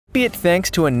Be it thanks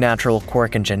to a natural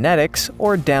quirk in genetics,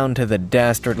 or down to the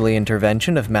dastardly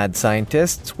intervention of mad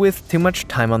scientists with too much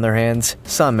time on their hands,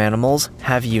 some animals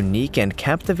have unique and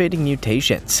captivating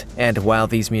mutations. And while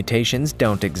these mutations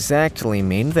don't exactly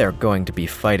mean they're going to be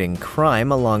fighting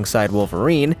crime alongside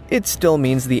Wolverine, it still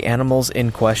means the animals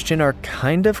in question are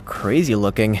kind of crazy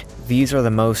looking. These are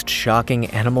the most shocking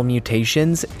animal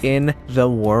mutations in the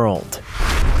world.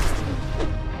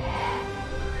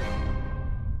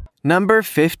 Number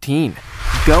 15.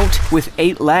 Goat with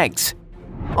 8 legs.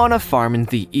 On a farm in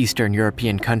the Eastern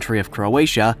European country of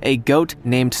Croatia, a goat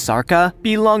named Sarka,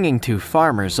 belonging to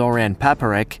farmer Zoran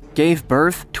Paparic, gave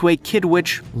birth to a kid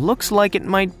which looks like it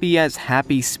might be as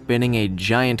happy spinning a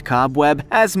giant cobweb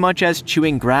as much as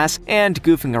chewing grass and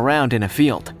goofing around in a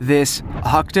field. This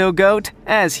octo-goat,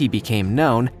 as he became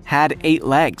known, had 8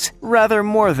 legs, rather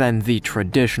more than the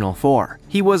traditional 4.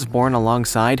 He was born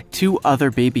alongside 2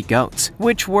 other baby goats,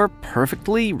 which were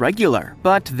perfectly regular,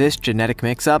 but this genetic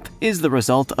mix-up is the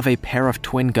result of a pair of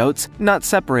twin goats not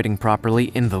separating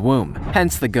properly in the womb,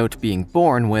 hence the goat being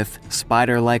born with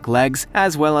spider-like legs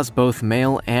as well as both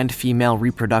male and female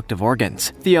reproductive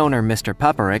organs. The owner, Mr.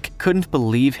 Paparic, couldn't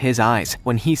believe his eyes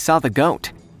when he saw the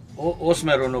goat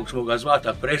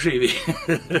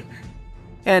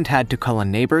and had to call a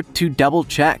neighbor to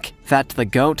double-check that the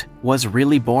goat was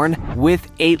really born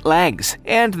with 8 legs,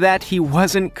 and that he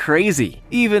wasn't crazy.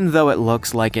 Even though it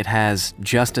looks like it has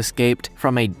just escaped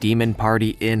from a demon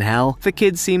party in hell, the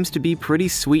kid seems to be pretty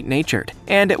sweet-natured,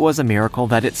 and it was a miracle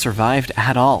that it survived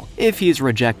at all. If he's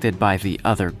rejected by the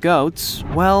other goats,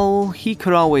 well, he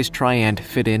could always try and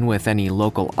fit in with any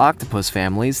local octopus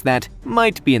families that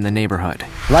might be in the neighborhood.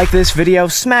 Like this video,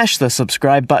 smash the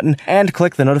subscribe button, and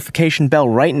click the notification bell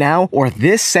right now, or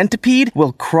this centipede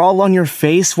will crawl on your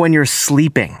face when you're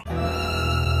sleeping.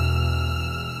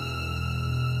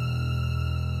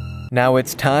 Now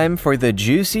it's time for the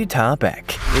juicy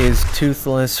topic. Is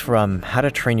Toothless from How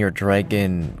to Train Your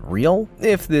Dragon real?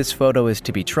 If this photo is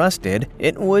to be trusted,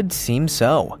 it would seem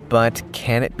so. But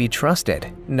can it be trusted?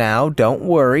 Now, don't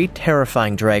worry,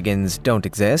 terrifying dragons don't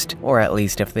exist, or at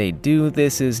least if they do,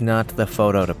 this is not the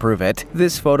photo to prove it.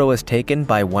 This photo was taken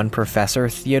by one Professor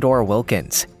Theodore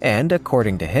Wilkins, and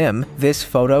according to him, this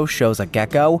photo shows a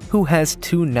gecko who has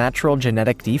 2 natural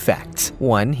genetic defects.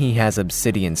 1, he has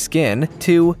obsidian skin.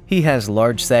 2, he has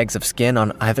large sags of skin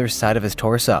on either side of his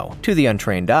torso. To the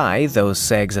untrained eye, those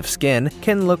sags of skin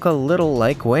can look a little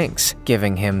like wings,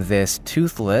 giving him this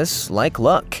toothless-like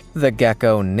look. The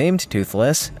gecko named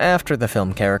Toothless, after the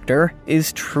film character,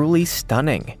 is truly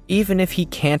stunning, even if he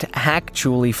can't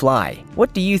actually fly.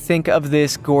 What do you think of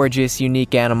this gorgeous,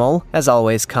 unique animal? As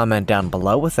always, comment down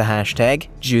below with the hashtag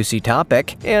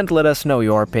 #JuicyTopic and let us know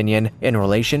your opinion in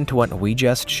relation to what we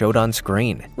just showed on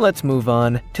screen. Let's move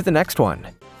on to the next one.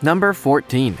 Number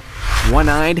 14.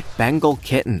 One-eyed Bengal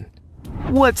kitten.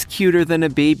 What's cuter than a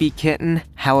baby kitten?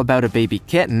 How about a baby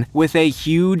kitten with a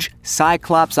huge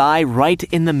cyclops eye right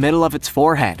in the middle of its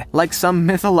forehead, like some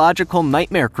mythological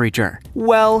nightmare creature?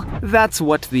 Well, that's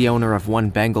what the owner of one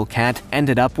Bengal cat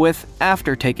ended up with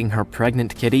after taking her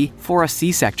pregnant kitty for a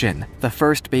C-section. The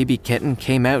first baby kitten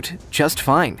came out just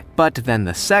fine, but then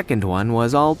the second one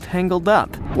was all tangled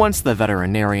up. Once the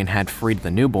veterinarian had freed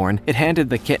the newborn, it handed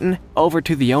the kitten over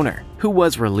to the owner, who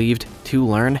was relieved to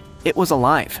learn it was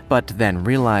alive, but then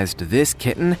realized this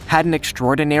kitten had an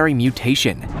extraordinary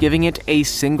mutation, giving it a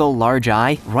single large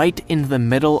eye right in the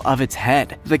middle of its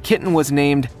head. The kitten was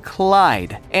named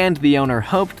Clyde, and the owner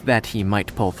hoped that he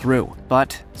might pull through.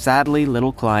 But sadly,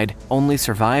 little Clyde only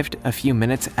survived a few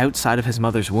minutes outside of his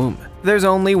mother's womb. There's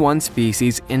only one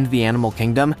species in the animal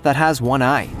kingdom that has one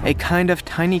eye, a kind of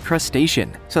tiny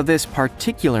crustacean, so this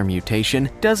particular mutation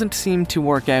doesn't seem to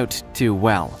work out too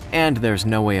well, and there's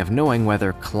no way of knowing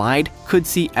whether Clyde could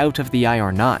see out of the eye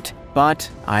or not. But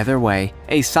either way,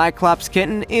 a Cyclops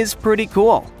kitten is pretty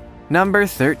cool. Number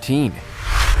 13.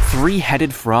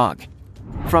 Three-headed frog.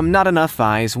 From not enough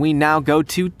eyes, we now go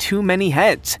to too many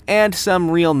heads and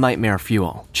some real nightmare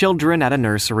fuel. Children at a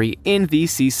nursery in the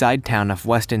seaside town of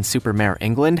Weston-super-Mare,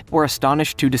 England, were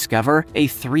astonished to discover a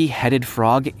 3-headed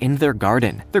frog in their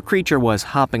garden. The creature was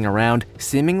hopping around,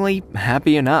 seemingly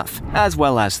happy enough. As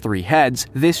well as 3 heads,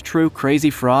 this true crazy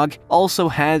frog also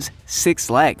has 6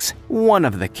 legs. One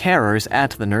of the carers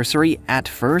at the nursery at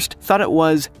first thought it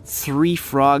was 3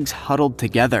 frogs huddled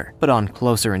together, but on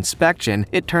closer inspection,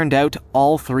 it turned out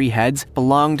all 3 heads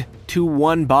belonged to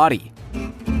one body.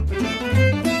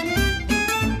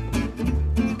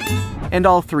 and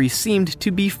all three seemed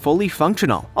to be fully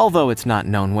functional, although it's not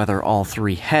known whether all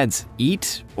three heads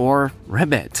eat or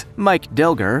ribbit. Mike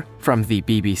Dilger, from the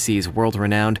BBC's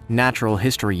world-renowned Natural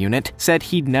History Unit, said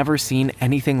he'd never seen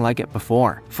anything like it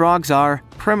before. Frogs are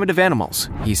primitive animals,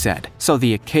 he said, so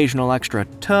the occasional extra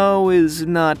toe is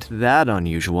not that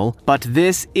unusual, but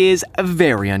this is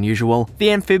very unusual.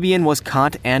 The amphibian was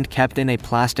caught and kept in a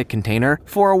plastic container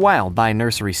for a while by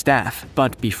nursery staff,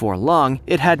 but before long,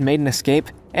 it had made an escape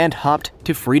and hopped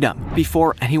to freedom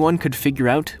before anyone could figure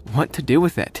out what to do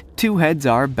with it. 2 heads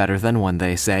are better than 1,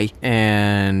 they say.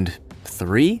 And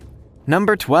 3?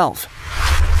 Number 12.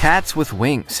 Cats with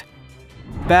wings.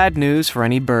 Bad news for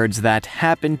any birds that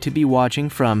happen to be watching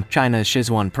from China's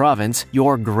Sichuan province.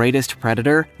 Your greatest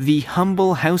predator, the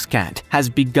humble house cat, has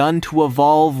begun to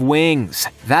evolve wings.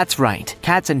 That's right,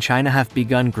 cats in China have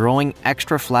begun growing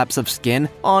extra flaps of skin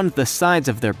on the sides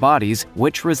of their bodies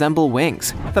which resemble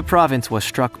wings. The province was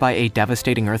struck by a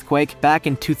devastating earthquake back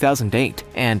in 2008,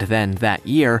 and then that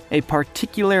year, a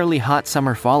particularly hot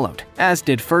summer followed, as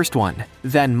did first one,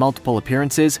 then multiple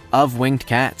appearances of winged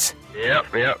cats. Yep.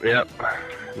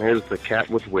 There's the cat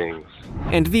with wings.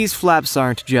 And these flaps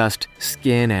aren't just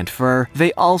skin and fur,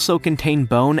 they also contain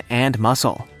bone and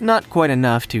muscle. Not quite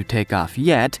enough to take off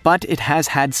yet, but it has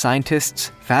had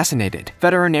scientists fascinated.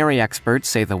 Veterinary experts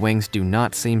say the wings do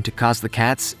not seem to cause the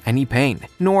cats any pain,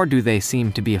 nor do they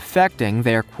seem to be affecting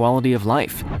their quality of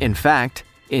life. In fact,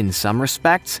 in some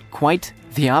respects, quite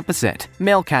the opposite.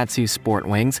 Male cats who sport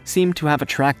wings seem to have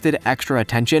attracted extra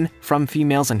attention from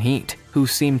females in heat, who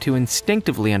seem to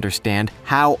instinctively understand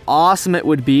how awesome it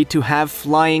would be to have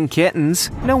flying kittens.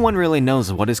 No one really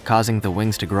knows what is causing the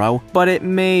wings to grow, but it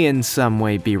may in some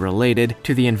way be related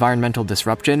to the environmental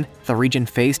disruption the region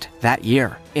faced that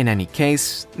year. In any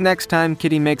case, next time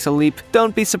Kitty makes a leap,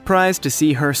 don't be surprised to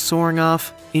see her soaring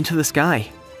off into the sky.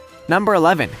 Number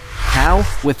 11. Cow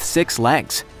with 6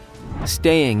 legs.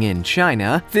 Staying in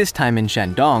China, this time in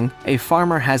Shandong, a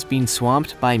farmer has been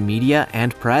swamped by media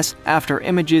and press after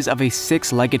images of a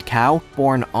 6-legged cow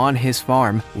born on his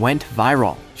farm went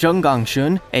viral. Zheng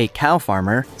Gangshun, a cow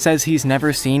farmer, says he's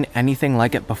never seen anything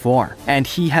like it before, and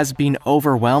he has been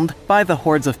overwhelmed by the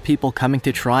hordes of people coming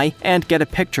to try and get a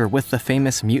picture with the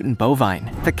famous mutant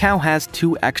bovine. The cow has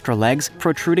 2 extra legs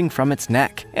protruding from its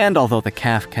neck, and although the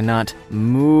calf cannot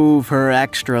move her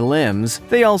extra limbs,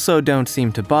 they also don't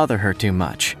seem to bother her too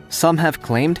much. Some have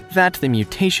claimed that the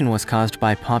mutation was caused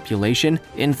by population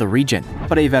in the region,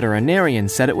 but a veterinarian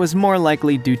said it was more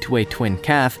likely due to a twin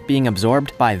calf being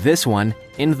absorbed by this one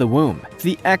in the womb.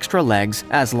 The extra legs,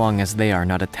 as long as they are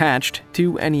not attached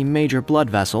to any major blood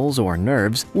vessels or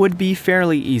nerves, would be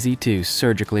fairly easy to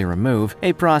surgically remove,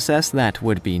 a process that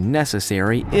would be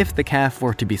necessary if the calf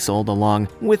were to be sold along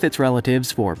with its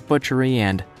relatives for butchery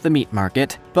and the meat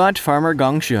market. But farmer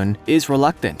Gongshun is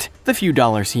reluctant. The few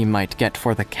dollars he might get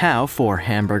for the cow for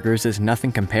hamburgers is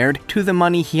nothing compared to the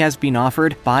money he has been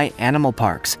offered by animal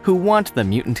parks, who want the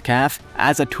mutant calf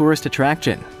as a tourist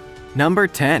attraction. Number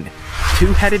 10.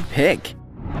 Two-headed pig.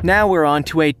 Now we're on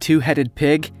to a two-headed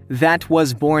pig that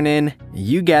was born in,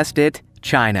 you guessed it,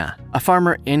 China. A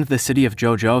farmer in the city of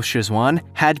Zhou, Sichuan,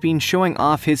 had been showing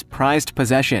off his prized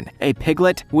possession, a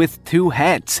piglet with 2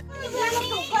 heads.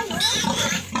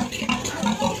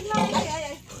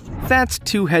 That's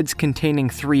 2 heads containing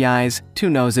 3 eyes, 2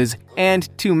 noses, and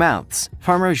 2 mouths.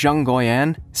 Farmer Zhang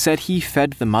Goyan said he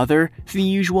fed the mother the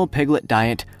usual piglet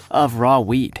diet of raw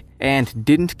weed, and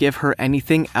didn't give her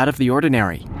anything out of the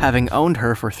ordinary, having owned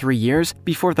her for 3 years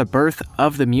before the birth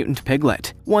of the mutant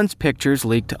piglet. Once pictures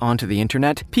leaked onto the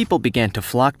internet, people began to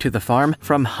flock to the farm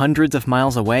from hundreds of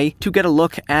miles away to get a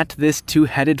look at this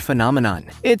 2-headed phenomenon.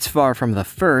 It's far from the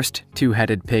first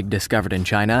 2-headed pig discovered in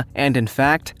China, and in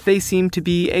fact, they seem to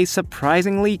be a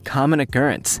surprisingly common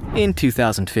occurrence. In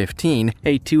 2015,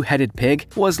 a 2-headed pig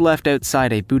was left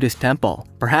outside a Buddhist temple,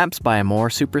 perhaps by a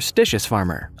more superstitious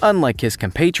farmer. Unlike his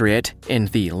compatriot in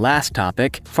the last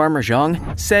topic, Farmer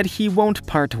Zhang said he won't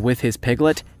part with his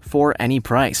piglet for any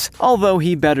price, although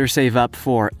he better save up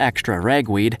for extra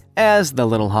ragweed, as the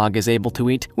little hog is able to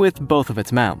eat with both of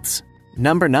its mouths.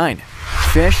 Number 9.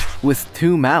 Fish with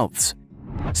 2 mouths.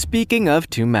 Speaking of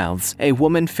 2 mouths, a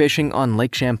woman fishing on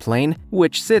Lake Champlain,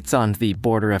 which sits on the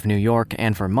border of New York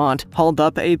and Vermont, hauled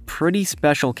up a pretty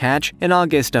special catch in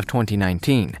August of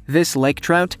 2019. This lake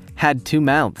trout had 2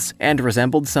 mouths and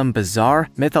resembled some bizarre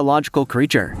mythological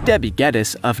creature. Debbie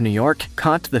Geddes of New York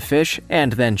caught the fish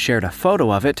and then shared a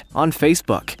photo of it on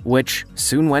Facebook, which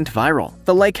soon went viral.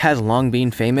 The lake has long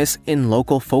been famous in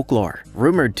local folklore,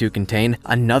 rumored to contain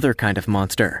another kind of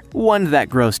monster, one that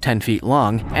grows 10 feet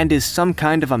long and is some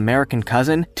kind of American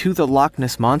cousin to the Loch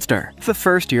Ness Monster. The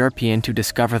first European to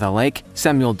discover the lake,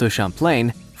 Samuel de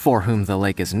Champlain, for whom the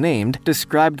lake is named,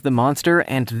 described the monster,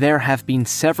 and there have been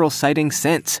several sightings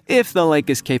since. If the lake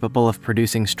is capable of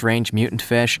producing strange mutant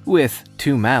fish with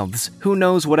 2 mouths, who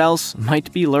knows what else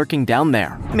might be lurking down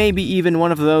there? Maybe even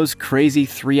one of those crazy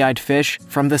 3-eyed fish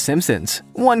from The Simpsons.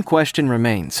 One question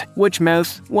remains: which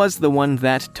mouth was the one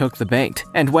that took the bait?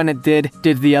 And when it did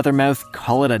the other mouth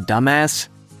call it a dumbass?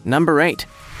 Number 8.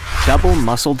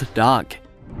 Double-muscled dog.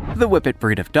 The Whippet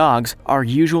breed of dogs are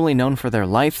usually known for their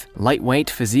lithe, lightweight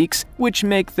physiques, which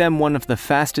make them one of the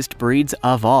fastest breeds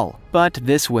of all. But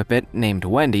this Whippet, named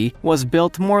Wendy, was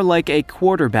built more like a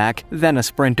quarterback than a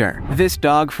sprinter. This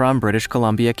dog from British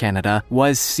Columbia, Canada,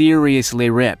 was seriously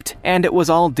ripped, and it was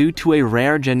all due to a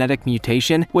rare genetic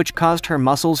mutation which caused her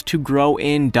muscles to grow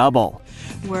in double.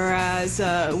 Whereas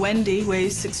Wendy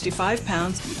weighs 65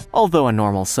 pounds. Although a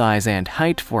normal size and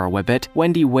height for a Whippet,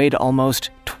 Wendy weighed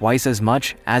almost twice as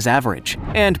much as average.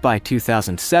 And by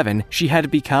 2007, she had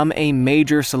become a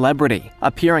major celebrity,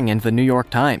 appearing in the New York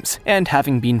Times, and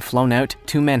having been flown out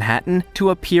to Manhattan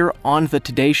to appear on the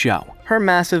Today Show. Her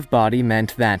massive body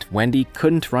meant that Wendy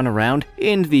couldn't run around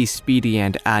in the speedy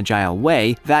and agile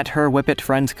way that her Whippet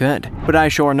friends could. But I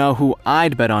sure know who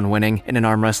I'd bet on winning in an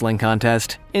arm wrestling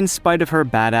contest. In spite of her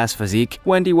badass physique,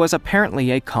 Wendy was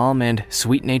apparently a calm and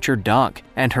sweet-natured dog,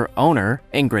 and her owner,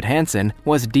 Ingrid Hansen,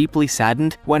 was deeply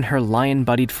saddened when her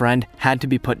lion-buddied friend had to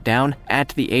be put down at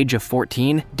the age of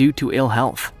 14 due to ill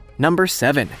health. Number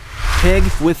 7. Pig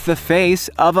with the face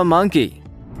of a monkey.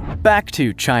 Back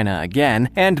to China again,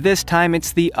 and this time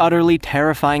it's the utterly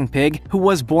terrifying pig who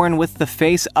was born with the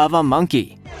face of a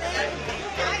monkey.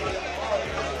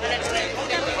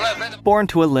 Born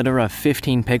to a litter of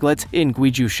 15 piglets in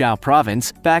Guizhou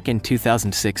province back in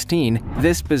 2016,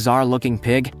 this bizarre-looking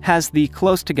pig has the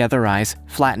close-together eyes,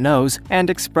 flat nose, and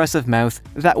expressive mouth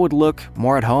that would look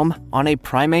more at home on a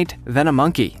primate than a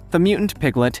monkey. The mutant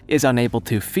piglet is unable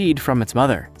to feed from its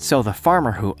mother, so the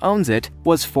farmer who owns it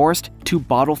was forced to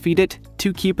bottle feed it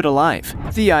to keep it alive.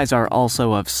 The eyes are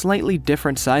also of slightly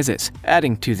different sizes,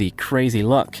 adding to the crazy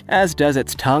look, as does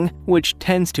its tongue, which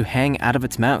tends to hang out of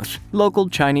its mouth. Local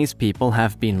Chinese people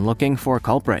have been looking for a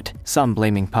culprit, some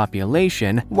blaming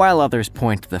population, while others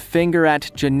point the finger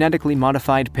at genetically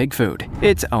modified pig food.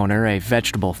 Its owner, a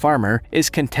vegetable farmer, is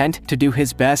content to do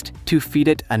his best to feed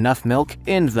it enough milk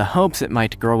in the hopes it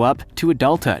might grow up to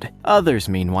adulthood. Others,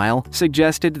 meanwhile,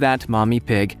 suggested that Mommy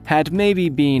Pig had maybe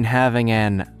been having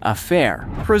an affair,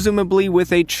 presumably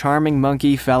with a charming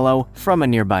monkey fellow from a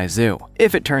nearby zoo.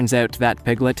 If it turns out that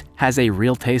Piglet has a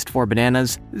real taste for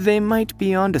bananas, they might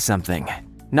be onto something.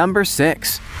 Number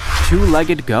 6.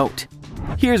 Two-legged goat.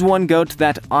 Here's one goat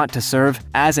that ought to serve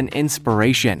as an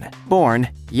inspiration. Born,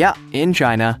 in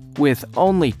China, with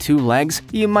only 2 legs,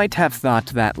 you might have thought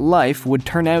that life would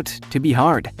turn out to be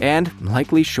hard and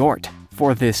likely short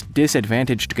for this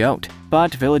disadvantaged goat.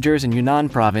 But villagers in Yunnan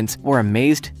province were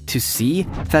amazed to see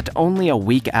that only a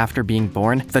week after being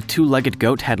born, the two-legged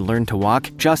goat had learned to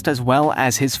walk just as well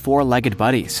as his 4-legged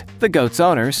buddies. The goat's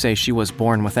owners say she was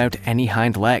born without any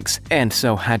hind legs, and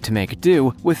so had to make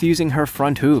do with using her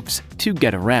front hooves to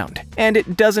get around. And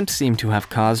it doesn't seem to have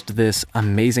caused this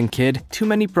amazing kid too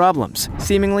many problems,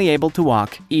 seemingly able to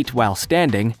walk, eat while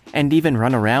standing, and even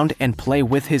run around and play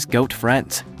with his goat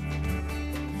friends.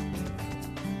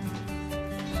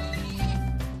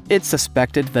 It's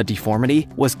suspected the deformity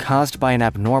was caused by an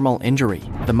abnormal injury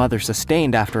the mother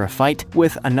sustained after a fight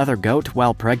with another goat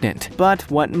while pregnant. But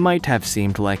what might have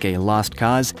seemed like a lost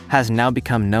cause has now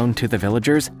become known to the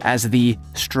villagers as the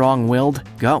strong-willed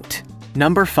goat.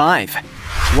 Number 5.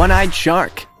 One-eyed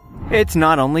shark. It's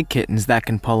not only kittens that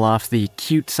can pull off the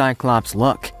cute Cyclops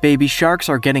look. Baby sharks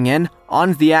are getting in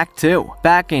on the act too.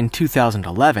 Back in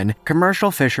 2011,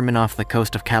 commercial fishermen off the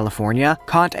coast of California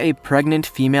caught a pregnant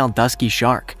female dusky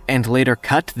shark and later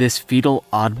cut this fetal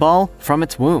oddball from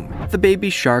its womb. The baby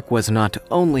shark was not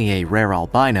only a rare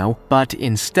albino, but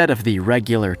instead of the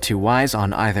regular 2 eyes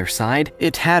on either side,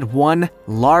 it had one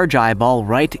large eyeball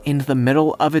right in the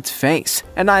middle of its face,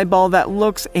 an eyeball that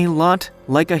looks a lot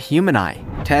like a human eye.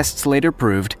 Tests later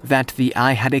proved that the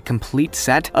eye had a complete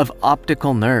set of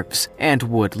optical nerves and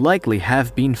would likely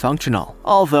have been functional,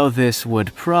 although this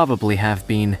would probably have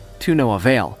been to no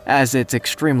avail, as it's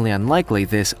extremely unlikely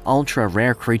this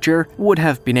ultra-rare creature would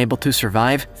have been able to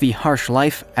survive the harsh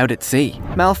life out at sea.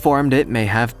 Malformed it may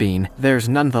have been, there's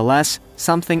nonetheless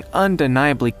something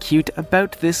undeniably cute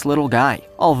about this little guy,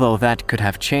 although that could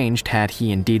have changed had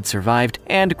he indeed survived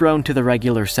and grown to the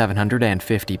regular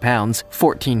 750 pounds,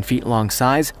 14 feet long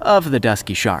size of the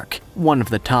dusky shark, one of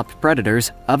the top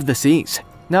predators of the seas.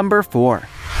 Number 4.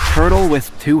 Turtle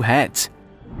with 2 heads.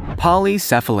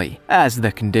 Polycephaly, as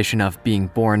the condition of being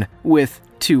born with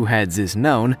 2 heads is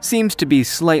known, seems to be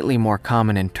slightly more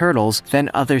common in turtles than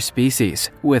other species,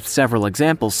 with several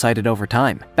examples cited over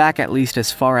time, back at least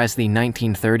as far as the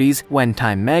 1930s when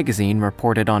Time magazine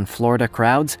reported on Florida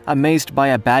crowds amazed by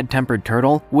a bad-tempered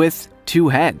turtle with 2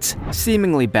 heads,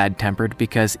 seemingly bad-tempered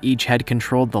because each head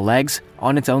controlled the legs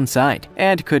on its own side,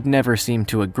 and could never seem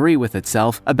to agree with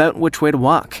itself about which way to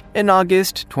walk. In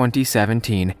August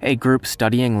 2017, a group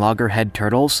studying loggerhead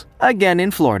turtles, again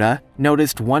in Florida,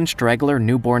 noticed one straggler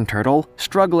newborn turtle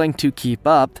struggling to keep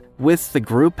up with the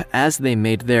group as they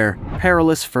made their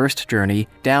perilous first journey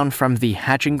down from the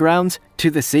hatching grounds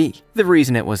to the sea. The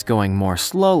reason it was going more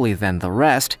slowly than the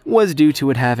rest was due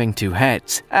to it having 2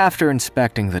 heads. After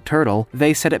inspecting the turtle,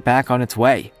 they set it back on its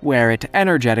way, where it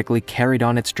energetically carried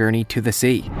on its journey to the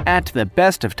sea. At the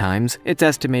best of times, it's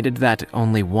estimated that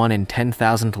only 1 in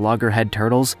 10,000 loggerhead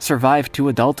turtles survive to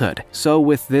adulthood, so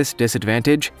with this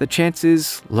disadvantage, the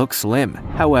chances look slim.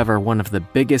 However, one of the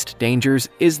biggest dangers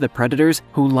is the predators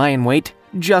who lie in wait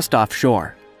just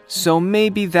offshore. So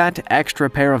maybe that extra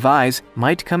pair of eyes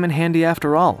might come in handy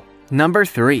after all. Number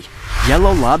 3.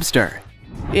 Yellow lobster.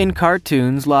 In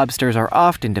cartoons, lobsters are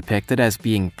often depicted as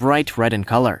being bright red in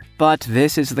color, but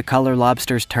this is the color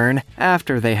lobsters turn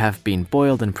after they have been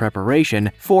boiled in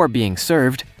preparation for being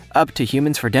served up to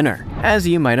humans for dinner. As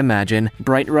you might imagine,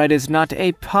 bright red is not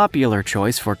a popular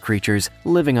choice for creatures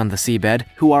living on the seabed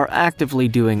who are actively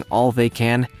doing all they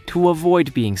can to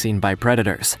avoid being seen by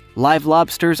predators. Live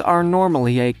lobsters are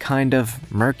normally a kind of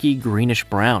murky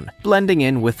greenish-brown, blending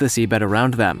in with the seabed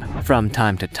around them. From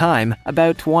time to time,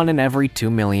 about 1 in every 2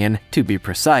 million, to be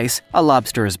precise, a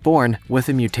lobster is born with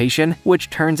a mutation which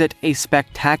turns it a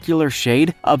spectacular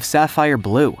shade of sapphire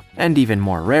blue. And even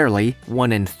more rarely,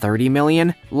 1 in 30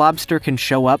 million, lobster can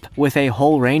show up with a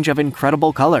whole range of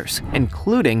incredible colors,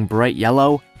 including bright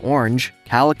yellow, orange,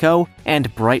 calico,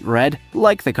 and bright red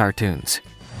like the cartoons.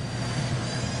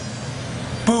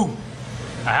 Boom!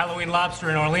 A Halloween lobster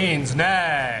in Orleans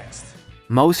next!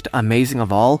 Most amazing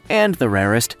of all, and the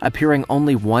rarest, appearing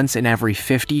only once in every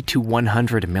 50 to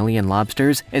 100 million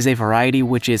lobsters, is a variety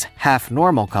which is half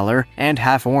normal color and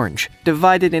half orange,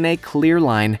 divided in a clear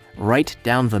line right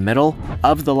down the middle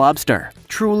of the lobster.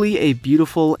 Truly a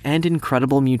beautiful and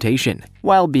incredible mutation.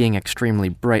 While being extremely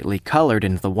brightly colored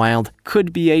in the wild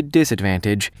could be a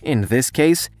disadvantage, in this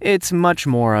case, it's much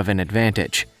more of an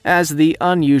advantage, as the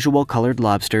unusual colored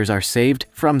lobsters are saved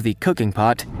from the cooking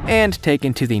pot and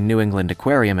taken to the New England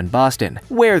Aquarium in Boston,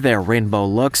 where their rainbow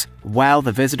looks wow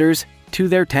the visitors to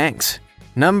their tanks.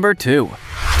 Number 2.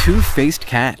 Two-faced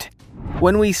cat.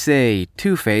 When we say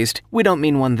two-faced, we don't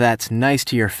mean one that's nice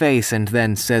to your face and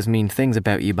then says mean things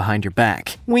about you behind your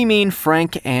back. We mean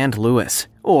Frank and Lewis,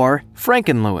 or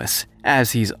Frankenlewis,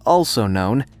 as he's also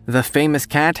known, the famous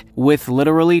cat with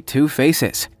literally 2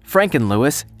 faces.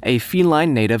 Frankenlewis, a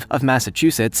feline native of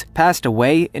Massachusetts, passed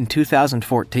away in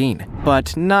 2014,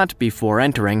 but not before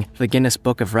entering the Guinness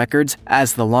Book of Records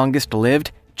as the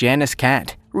longest-lived Janus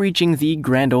cat, reaching the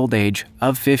grand old age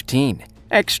of 15.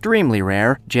 Extremely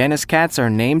rare, Janus cats are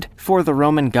named for the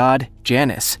Roman god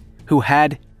Janus, who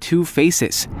had 2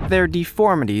 faces. Their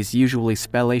deformities usually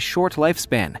spell a short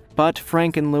lifespan, but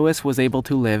Frankenlewis was able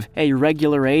to live a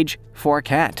regular age for a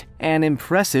cat, an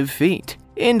impressive feat.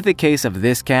 In the case of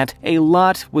this cat, a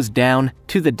lot was down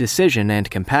to the decision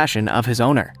and compassion of his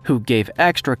owner, who gave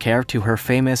extra care to her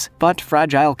famous but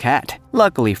fragile cat.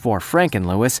 Luckily for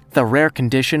Frankenlewis, the rare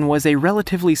condition was a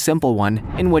relatively simple one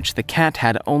in which the cat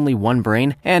had only 1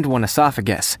 brain and 1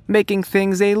 esophagus, making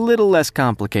things a little less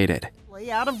complicated.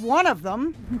 Out of one of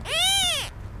them.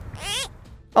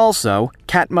 Also,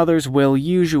 cat mothers will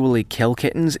usually kill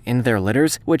kittens in their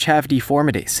litters which have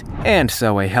deformities, and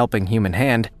so a helping human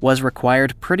hand was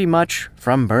required pretty much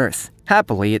from birth.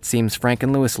 Happily, it seems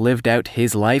Frankenlewis lived out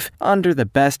his life under the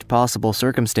best possible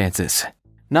circumstances.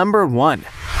 Number 1.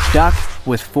 Duck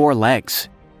with 4 legs.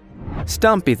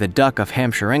 Stumpy the duck of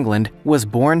Hampshire, England, was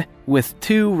born with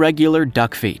 2 regular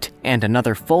duck feet, and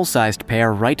another full-sized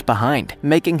pair right behind,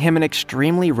 making him an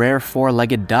extremely rare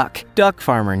four-legged duck. Duck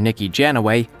farmer Nicky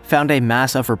Janaway found a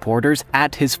mass of reporters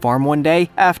at his farm one day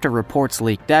after reports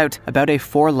leaked out about a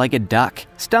four-legged duck.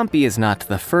 Stumpy is not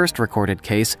the first recorded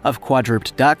case of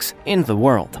quadruped ducks in the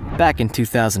world. Back in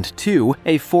 2002,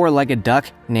 a four-legged duck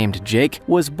named Jake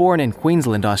was born in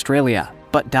Queensland, Australia,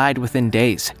 but died within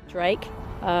days. Drake,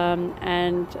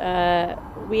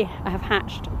 we have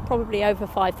hatched probably over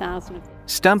 5,000 of them.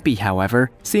 Stumpy,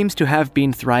 however, seems to have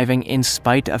been thriving in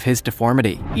spite of his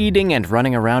deformity, eating and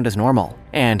running around as normal.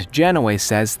 And Janaway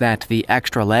says that the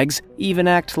extra legs even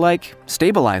act like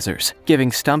stabilizers,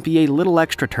 giving Stumpy a little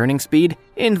extra turning speed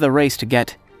in the race to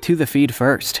get to the feed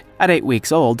first. At 8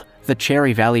 weeks old, the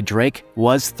Cherry Valley Drake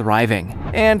was thriving,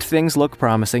 and things look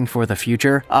promising for the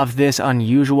future of this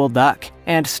unusual duck,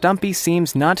 and Stumpy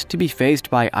seems not to be fazed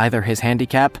by either his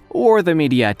handicap or the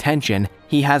media attention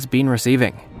he has been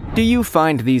receiving. Do you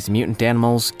find these mutant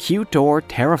animals cute or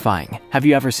terrifying? Have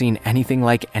you ever seen anything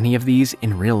like any of these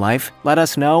in real life? Let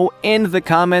us know in the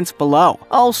comments below.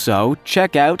 Also,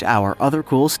 check out our other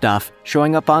cool stuff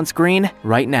showing up on screen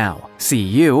right now. See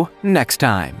you next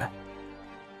time.